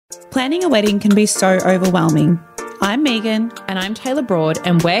Planning a wedding can be so overwhelming. I'm Megan. And I'm Tayla Broad,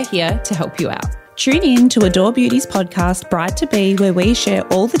 and we're here to help you out. Tune in to Adore Beauty's podcast, Bride to Be, where we share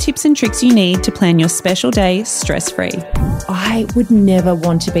all the tips and tricks you need to plan your special day stress-free. I would never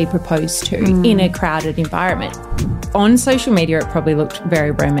want to be proposed to in a crowded environment. On social media, it probably looked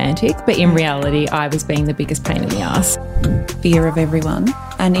very romantic, but in reality, I was being the biggest pain in the ass. Fear of everyone.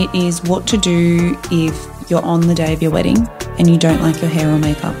 And it is what to do if you're on the day of your wedding and you don't like your hair or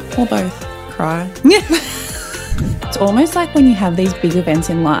makeup, or both. Cry. It's almost like when you have these big events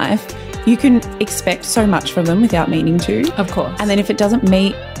in life, you can expect so much from them without meaning to. Of course. And then if it doesn't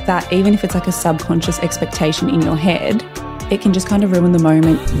meet that, even if it's like a subconscious expectation in your head, it can just kind of ruin the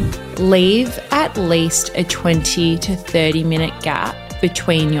moment. Leave at least a 20 to 30 minute gap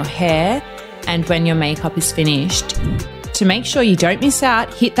between your hair and when your makeup is finished. To make sure you don't miss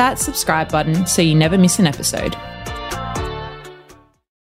out, hit that subscribe button so you never miss an episode.